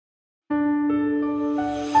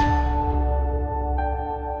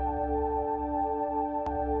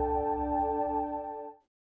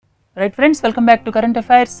Right friends, welcome back to Current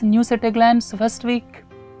Affairs News at a Glance. First week,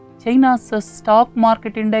 China's stock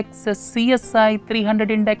market index, CSI 300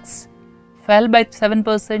 index, fell by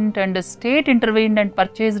 7% and state intervened and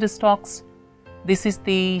purchased stocks. This is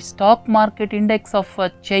the stock market index of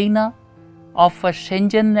China, of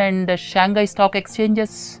Shenzhen and Shanghai stock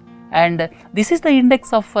exchanges, and this is the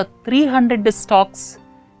index of 300 stocks.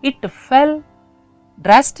 It fell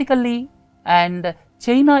drastically and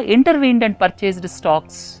China intervened and purchased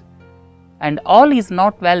stocks. And all is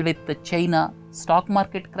not well with China. Stock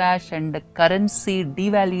market crash and currency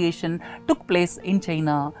devaluation took place in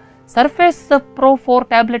China. Surface Pro 4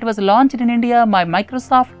 tablet was launched in India by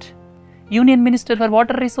Microsoft. Union Minister for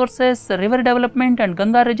Water Resources, River Development and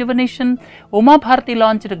Ganga Rejuvenation, Uma Bharti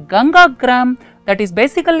launched Ganga Gram, that is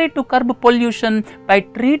basically to curb pollution by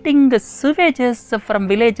treating sewages from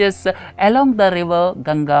villages along the river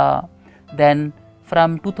Ganga. Then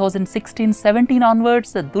from 2016-17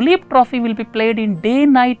 onwards, the Duleep Trophy will be played in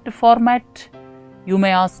day-night format. You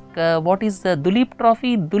may ask, what is the Duleep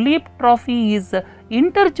Trophy? Duleep Trophy is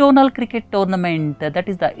inter-zonal cricket tournament. That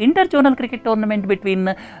is the inter-zonal cricket tournament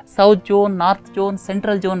between South Zone, North Zone,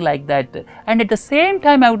 Central Zone, like that. And at the same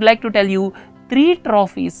time, I would like to tell you 3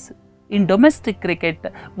 trophies in domestic cricket.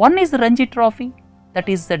 One is Ranji Trophy, that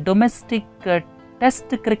is the domestic test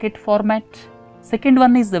cricket format. Second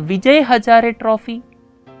one is the Vijay Hazare Trophy,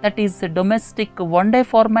 that is the domestic one-day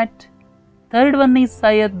format. Third one is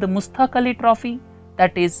Syed Mustaq Ali Trophy,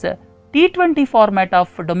 that is T20 format of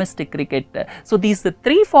domestic cricket. So these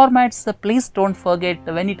 3 formats, please don't forget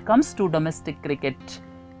when it comes to domestic cricket.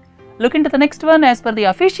 Look into the next one. As per the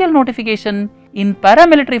official notification, in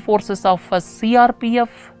paramilitary forces of CRPF,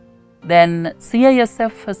 then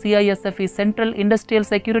CISF is Central Industrial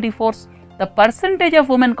Security Force, the percentage of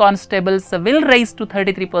women constables will rise to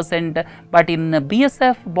 33%, but in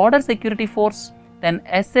BSF, Border Security Force, then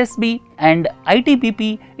SSB and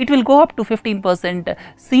ITBP, it will go up to 15%.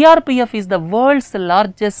 CRPF is the world's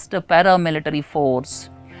largest paramilitary force.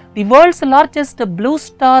 The world's largest blue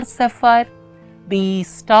star sapphire, the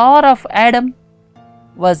Star of Adam,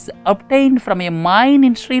 was obtained from a mine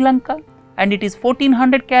in Sri Lanka, and it is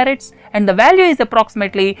 1400 carats and the value is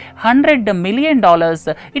approximately $100 million.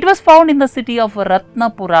 It was found in the city of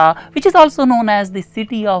Ratnapura, which is also known as the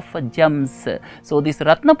city of gems. So this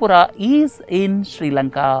Ratnapura is in Sri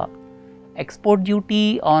Lanka. Export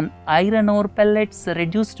duty on iron ore pellets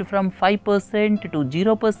reduced from 5% to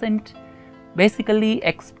 0%. Basically,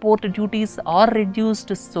 export duties are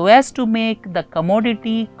reduced so as to make the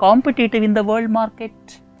commodity competitive in the world market.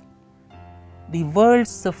 The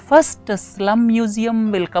world's first slum museum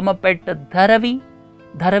will come up at Dharavi.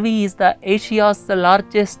 Dharavi is the Asia's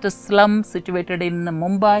largest slum situated in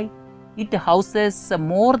Mumbai. It houses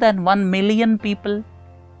more than 1 million people,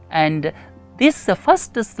 and this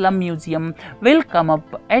first slum museum will come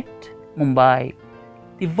up at Mumbai.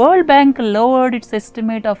 The World Bank lowered its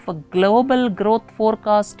estimate of global growth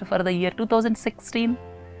forecast for the year 2016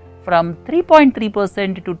 from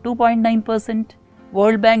 3.3% to 2.9%.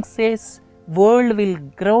 World Bank says world will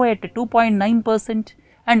grow at 2.9%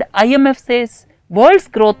 and IMF says world's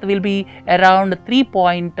growth will be around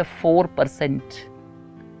 3.4%.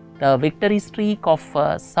 The victory streak of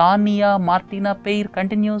Sania Martina pair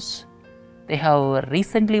continues. They have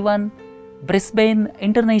recently won Brisbane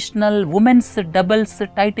International Women's Doubles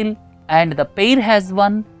title, and the pair has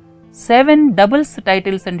won 7 doubles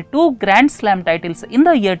titles and 2 Grand Slam titles in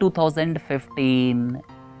the year 2015.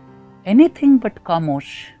 Anything but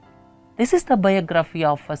Kamosh. This is the biography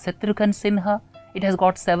of Shatrughan Sinha. It has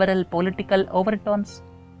got several political overtones.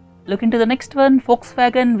 Look into the next one.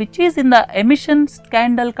 Volkswagen, which is in the emission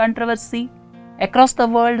scandal controversy across the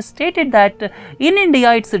world, stated that in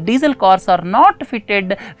India its diesel cars are not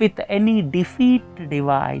fitted with any defeat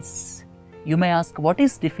device. You may ask, what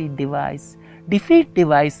is defeat device? Defeat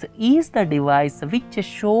device is the device which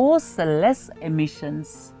shows less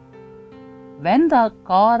emissions. When the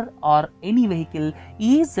car or any vehicle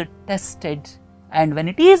is tested and when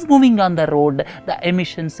it is moving on the road, the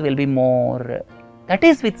emissions will be more. That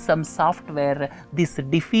is, with some software, these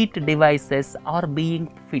defeat devices are being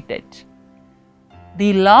fitted.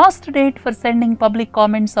 The last date for sending public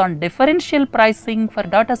comments on differential pricing for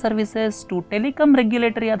data services to Telecom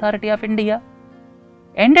Regulatory Authority of India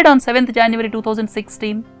ended on 7th January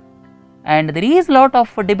 2016, and there is a lot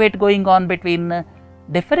of debate going on between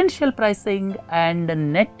differential pricing and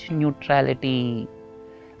net neutrality.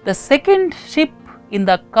 The second ship in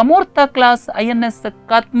the Kamorta class INS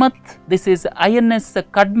Kadmat, this is INS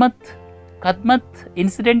Kadmat. Kadmat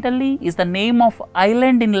incidentally is the name of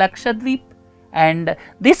island in Lakshadweep, and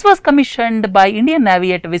this was commissioned by Indian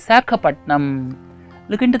Navy at Visakhapatnam.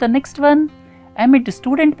 Look into the next one. Amid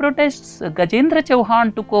student protests, Gajendra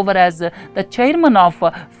Chauhan took over as the chairman of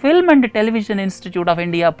Film and Television Institute of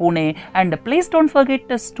India, Pune, and please don't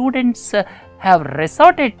forget students have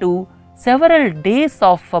resorted to several days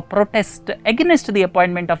of protest against the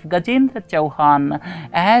appointment of Gajendra Chauhan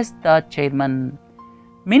as the chairman.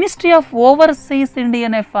 Ministry of Overseas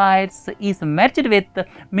Indian Affairs is merged with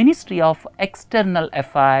Ministry of External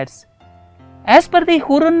Affairs. As per the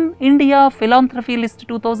Hurun India Philanthropy List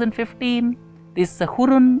 2015, this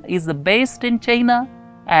Hurun is based in China,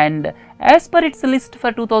 and as per its list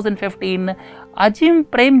for 2015, Ajim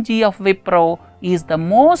Premji of Wipro is the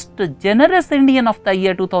most generous Indian of the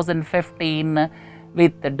year 2015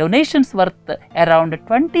 with donations worth around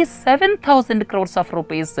 27,000 crores of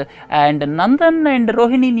rupees, and Nandan and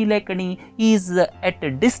Rohini Nilekani is at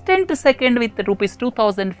a distant second with rupees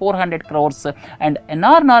 2,400 crores, and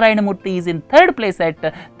N.R. Narayanamurthy is in third place at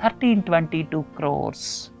 1322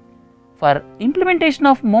 crores. For implementation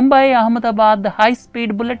of Mumbai-Ahmedabad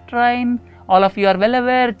high-speed bullet train, all of you are well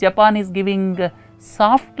aware, Japan is giving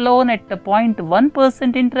soft loan at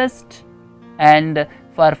 0.1% interest, and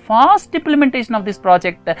for fast implementation of this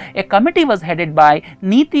project, a committee was headed by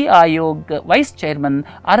Niti Ayog Vice Chairman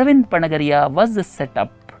Arvind Panagaria was set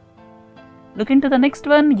up. Look into the next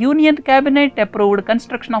one. Union Cabinet approved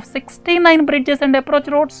construction of 69 bridges and approach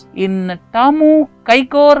roads in Tamu,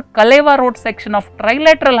 Kaigor, Kalewa road section of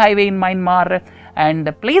Trilateral Highway in Myanmar.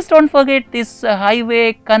 And please don't forget, this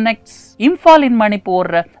highway connects Imphal in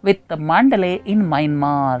Manipur with Mandalay in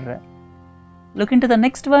Myanmar. Look into the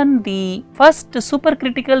next one. The first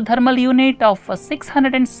supercritical thermal unit of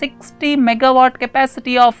 660 megawatt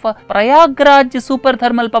capacity of Prayagraj super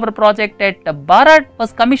thermal power project at Bharat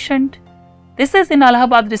was commissioned. This is in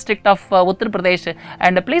Allahabad district of Uttar Pradesh,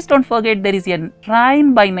 and please don't forget, there is a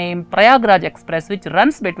train by name Prayagraj Express which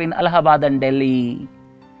runs between Allahabad and Delhi.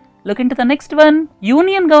 Look into the next one.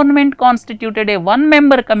 Union government constituted a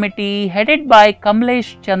one-member committee headed by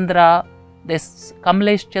Kamlesh Chandra. This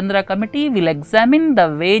Kamlesh Chandra committee will examine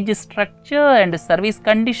the wage structure and service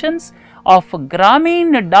conditions of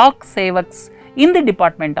Gramin Dak Sevaks in the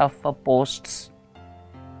Department of Posts.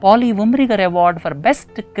 Polly Wumrigar Award for Best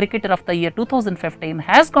Cricketer of the Year 2015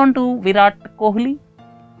 has gone to Virat Kohli.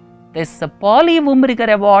 This Polly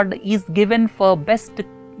Wumrigar Award is given for Best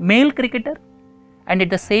Male Cricketer, and at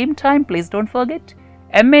the same time, please don't forget,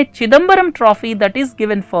 M.A. Chidambaram Trophy that is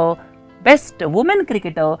given for Best Women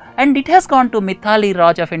Cricketer, and it has gone to Mithali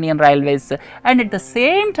Raj of Indian Railways, and at the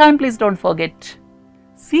same time, please don't forget,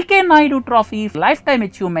 C.K. Naidu Trophy Lifetime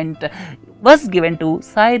Achievement was given to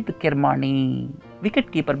Syed Kirmani,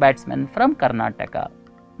 wicketkeeper batsman from Karnataka.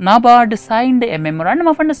 NABARD signed a memorandum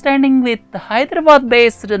of understanding with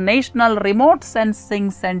Hyderabad-based National Remote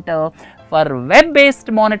Sensing Center for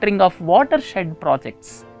web-based monitoring of watershed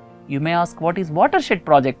projects. You may ask, what is watershed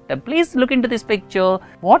project? Please look into this picture.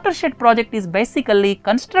 Watershed project is basically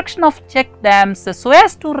construction of check dams so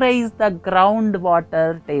as to raise the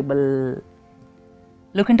groundwater table.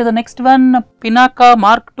 Look into the next one. Pinaka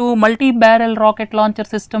Mark II multi-barrel rocket launcher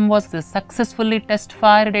system was successfully test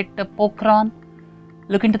fired at Pokhran.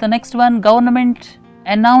 Look into the next one. Government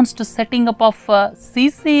announced setting up of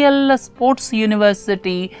CCL Sports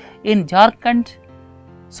University in Jharkhand.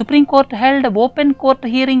 Supreme Court held an open court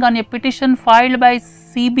hearing on a petition filed by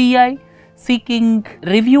CBI seeking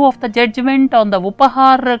review of the judgment on the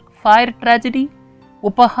Upahar fire tragedy.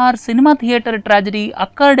 Upahar cinema theatre tragedy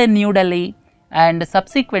occurred in New Delhi, and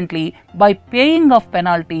subsequently, by paying of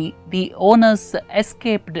penalty, the owners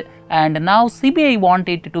escaped, and now CBI want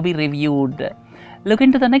it to be reviewed. Look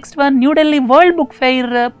into the next one. New Delhi World Book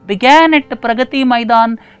Fair began at Pragati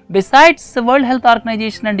Maidan. Besides World Health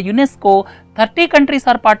Organization and UNESCO, 30 countries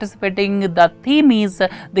are participating. The theme is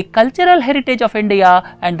the cultural heritage of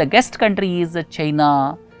India, and the guest country is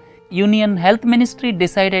China. Union Health Ministry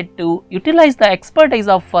decided to utilize the expertise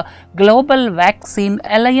of Global Vaccine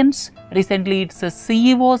Alliance. Recently, its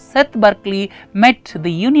CEO Seth Berkley met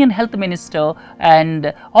the Union Health Minister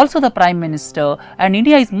and also the Prime Minister, and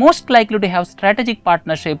India is most likely to have strategic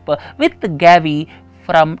partnership with Gavi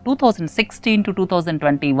from 2016 to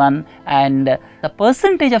 2021, and the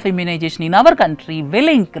percentage of immunization in our country will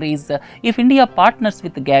increase if India partners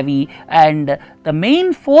with Gavi, and the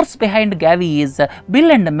main force behind Gavi is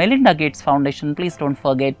Bill and Melinda Gates Foundation. Please don't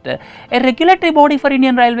forget. A regulatory body for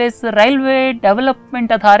Indian Railways, Railway Development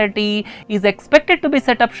Authority, is expected to be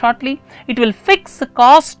set up shortly. It will fix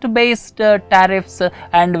cost-based tariffs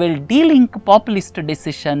and will delink populist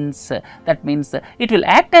decisions. That means it will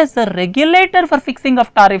act as a regulator for fixing easing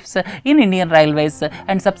of tariffs in Indian railways,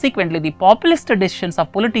 and subsequently the populist decisions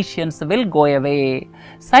of politicians will go away.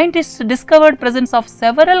 Scientists discovered presence of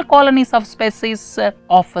several colonies of species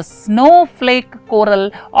of snowflake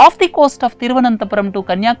coral off the coast of Thiruvananthapuram to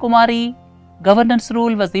Kanyakumari. Governance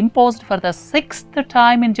rule was imposed for the 6th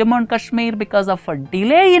time in Jammu and Kashmir because of a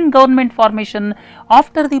delay in government formation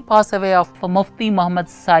after the pass away of Mufti Muhammad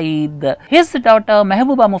Saeed. His daughter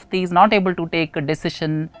Mehbooba Mufti is not able to take a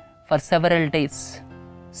decision for several days.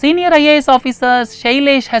 Senior IAS officer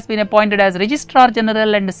Shailesh has been appointed as Registrar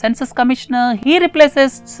General and Census Commissioner. He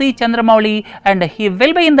replaces C. Chandramouli and he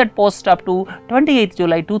will be in that post up to 28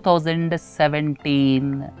 July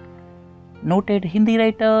 2017. Noted Hindi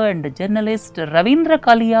writer and journalist Ravindra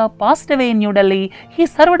Kalia passed away in New Delhi. He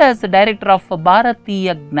served as the director of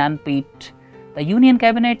Bharatiya Gnanpith. The Union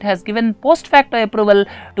Cabinet has given post facto approval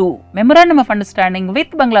to Memorandum of Understanding with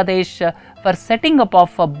Bangladesh for setting up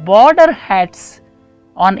of border hats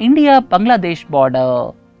on India-Bangladesh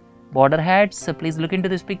border. Border hats, please look into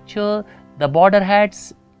this picture. The border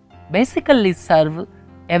hats basically serve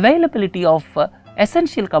availability of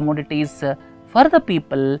essential commodities for the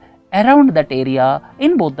people around that area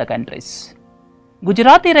in both the countries.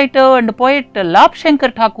 Gujarati writer and poet Lap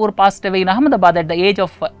Shankar Thakur passed away in Ahmedabad at the age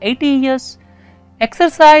of 80 years.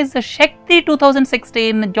 Exercise Shakti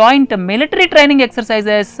 2016 joint military training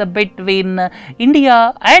exercises between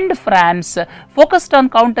India and France focused on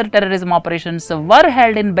counter-terrorism operations were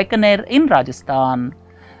held in Bikaner in Rajasthan.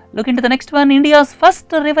 Look into the next one. India's first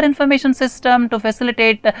river information system to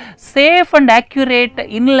facilitate safe and accurate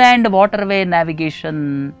inland waterway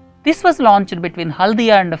navigation. This was launched between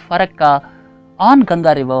Haldia and Farakka on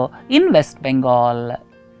Ganga River in West Bengal.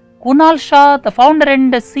 Kunal Shah, the founder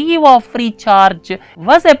and CEO of Free Charge,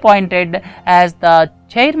 was appointed as the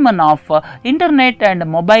chairman of Internet and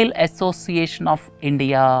Mobile Association of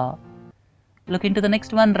India. Look into the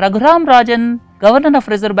next one. Raghuram Rajan, Governor of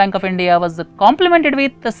Reserve Bank of India, was complimented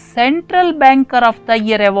with the Central Banker of the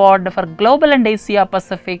Year Award for Global and Asia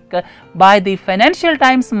Pacific by the Financial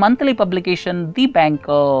Times monthly publication The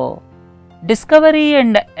Banker. Discovery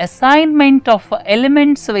and assignment of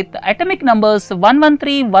elements with atomic numbers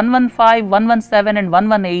 113, 115, 117 and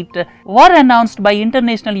 118 were announced by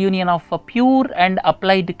International Union of Pure and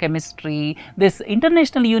Applied Chemistry. This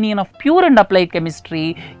International Union of Pure and Applied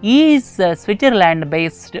Chemistry is a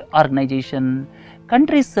Switzerland-based organization.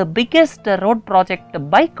 Country's biggest road project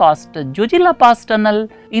by cost, Jojila Pass Tunnel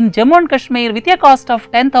in Jammu and Kashmir with a cost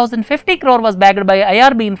of 10,050 crore was backed by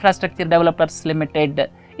IRB Infrastructure Developers Limited.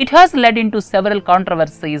 It has led into several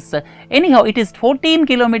controversies. Anyhow, it is 14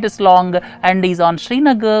 kilometers long and is on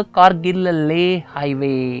Srinagar-Kargil-Leh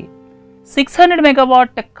highway. 600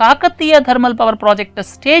 megawatt Kakatiya Thermal Power Project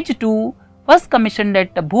Stage 2 was commissioned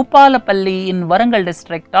at Bhupalapalli in Warangal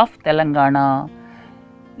district of Telangana.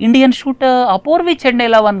 Indian shooter Apurvi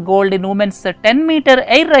Chandela won gold in women's 10-meter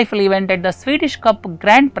air rifle event at the Swedish Cup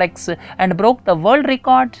Grand Prix and broke the world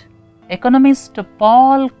record. Economist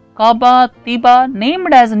Paul Kaba Tiba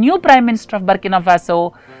named as new Prime Minister of Burkina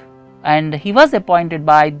Faso, and he was appointed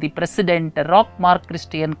by the President Roch Marc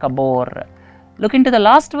Christian Kabore. Look into the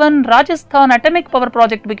last one. Rajasthan Atomic Power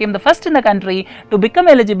Project became the first in the country to become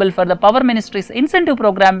eligible for the Power Ministry's incentive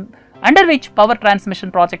program, under which power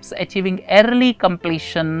transmission projects achieving early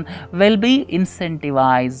completion will be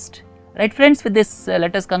incentivized. Right friends, with this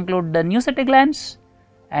let us conclude the news at a glance,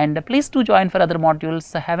 and please do join for other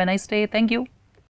modules. Have a nice day. Thank you.